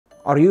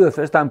Are you a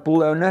first-time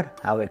pool owner?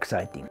 How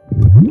exciting!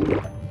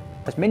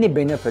 As many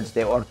benefits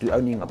there are to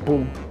owning a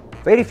pool,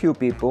 very few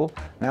people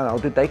know how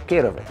to take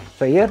care of it.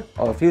 So here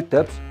are a few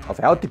tips of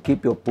how to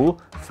keep your pool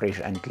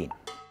fresh and clean.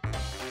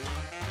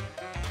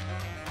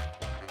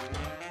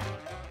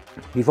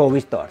 Before we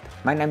start,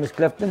 my name is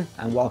Clifton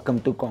and welcome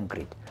to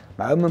Concrete,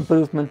 my home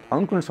improvement,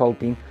 home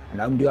consulting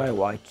and home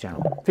DIY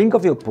channel. Think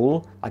of your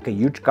pool like a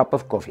huge cup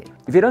of coffee.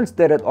 If you don't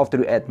stir it after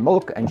you add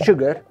milk and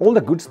sugar, all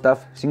the good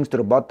stuff sinks to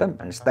the bottom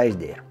and stays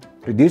there,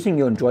 reducing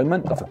your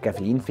enjoyment of a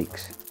caffeine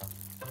fix.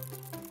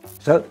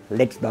 So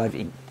let's dive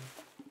in.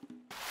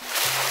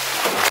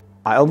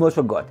 I almost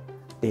forgot,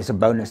 there's a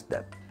bonus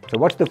tip. So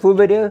watch the full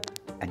video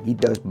and hit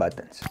those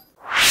buttons.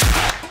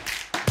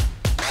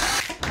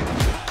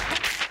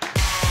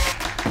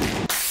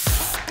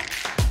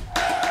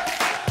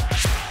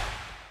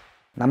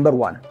 Number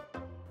 1.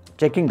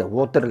 Checking the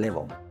water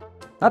level.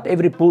 Not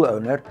every pool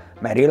owner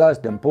may realize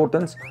the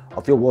importance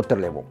of your water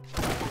level.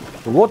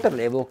 The water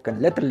level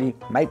can literally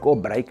make or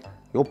break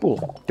your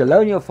pool. Too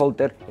low in your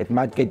filter, it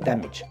might get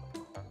damaged.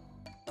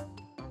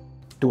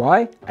 Too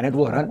high and it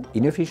will run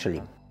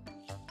inefficiently.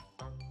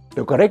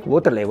 The correct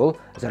water level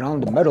is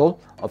around the middle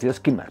of your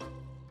skimmer.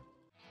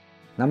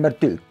 Number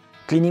 2.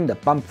 Cleaning the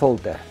pump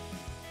filter.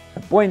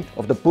 The point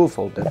of the pool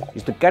filter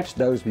is to catch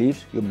those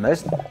leaves you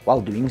missed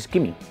while doing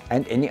skimming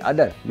and any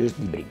other loose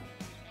debris.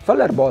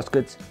 Filler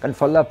baskets can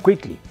fill up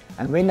quickly,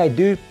 and when they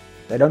do,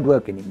 they don't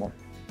work anymore.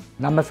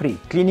 Number 3.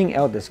 Cleaning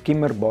out the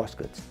skimmer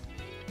baskets.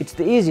 It's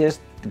the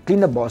easiest to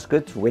clean the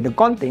baskets where the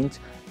contents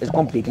is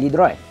completely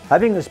dry.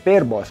 Having a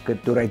spare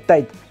basket to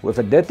rotate with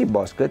a dirty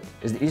basket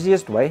is the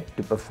easiest way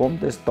to perform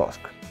this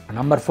task.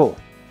 Number 4.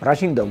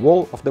 Brushing the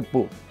wall of the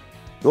pool.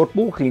 Your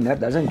pool cleaner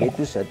doesn't get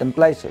to certain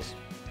places.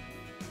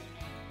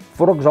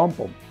 For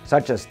example,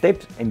 such as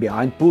steps and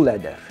behind pool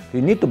ladder.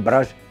 You need to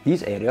brush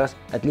these areas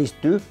at least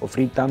 2 or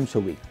 3 times a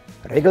week.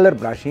 Regular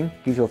brushing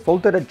gives your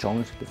filter a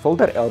chance to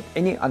filter out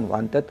any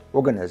unwanted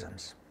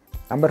organisms.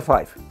 Number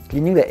 5.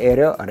 Cleaning the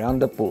area around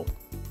the pool.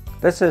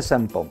 This is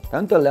simple.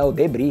 Don't allow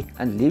debris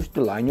and leaves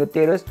to line your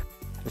terrace,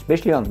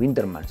 especially on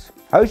winter months.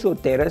 Hose your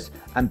terrace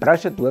and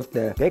brush it with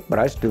the deck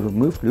brush to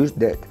remove loose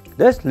dirt.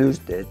 This loose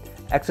dirt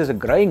acts as a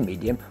growing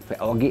medium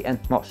for algae and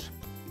moss.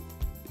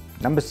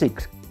 Number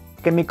 6.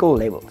 Chemical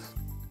levels.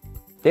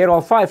 There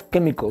are 5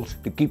 chemicals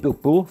to keep your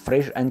pool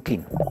fresh and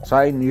clean.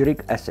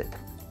 Cyanuric acid.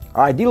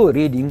 Ideal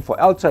reading for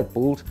outside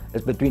pools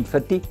is between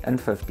 30 and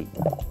 50.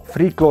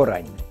 Free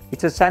chlorine.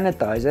 It's a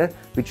sanitizer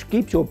which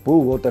keeps your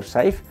pool water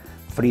safe,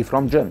 free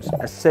from germs.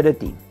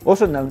 Acidity,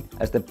 also known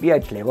as the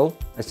pH level.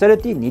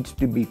 Acidity needs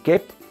to be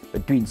kept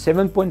between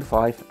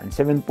 7.5 and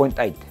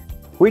 7.8,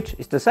 which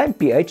is the same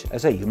pH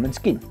as a human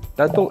skin.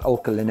 Total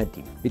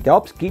alkalinity. It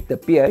helps keep the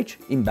pH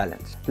in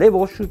balance.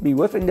 Levels should be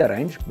within the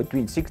range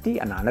between 60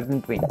 and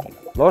 120.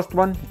 Last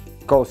one,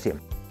 calcium.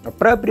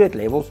 Appropriate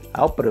levels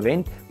help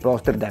prevent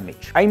plaster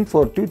damage. Aim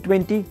for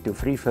 220 to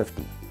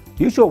 350.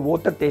 Use your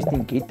water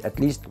testing kit at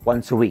least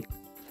once a week.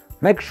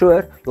 Make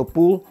sure your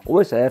pool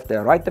always has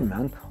the right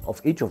amount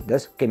of each of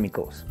these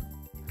chemicals.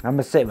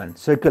 Number 7.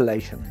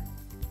 Circulation.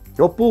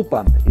 Your pool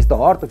pump is the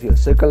heart of your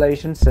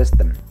circulation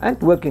system and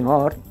working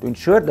hard to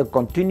ensure the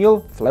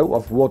continual flow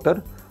of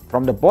water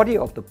from the body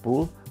of the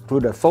pool through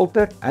the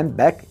filter and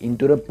back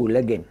into the pool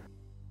again.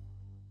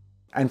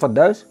 And for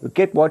those who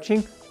kept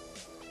watching,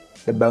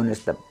 the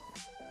bonus tip.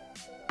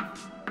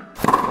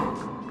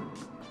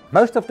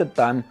 Most of the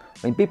time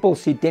when people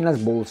see tennis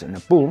balls in a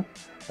pool,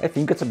 they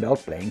think it's about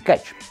playing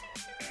catch.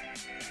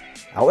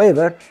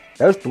 However,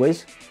 those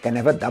toys can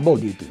have a double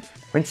duty.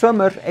 When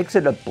swimmers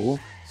exit a pool,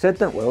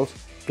 certain oils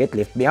get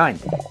left behind,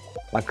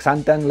 like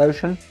suntan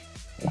lotion,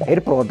 hair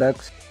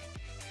products,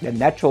 the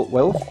natural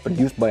oils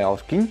produced by our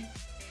skin.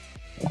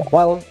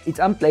 While it's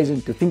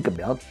unpleasant to think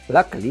about,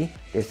 luckily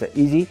there's an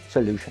easy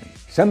solution.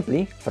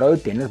 Simply throw a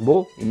tennis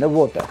ball in the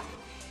water.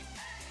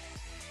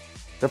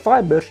 The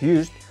fibers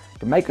used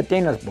to make a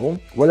tennis ball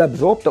will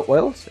absorb the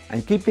oils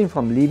and keep them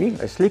from leaving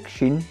a slick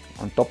sheen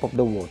on top of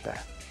the water.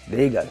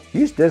 There you go.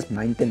 Use this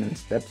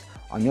maintenance tips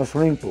on your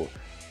swimming pool,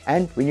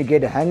 and when you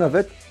get a hang of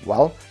it,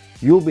 well,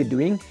 you'll be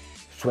doing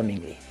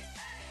swimmingly.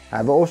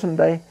 Have an awesome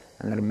day,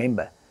 and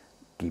remember,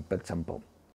 keep it simple.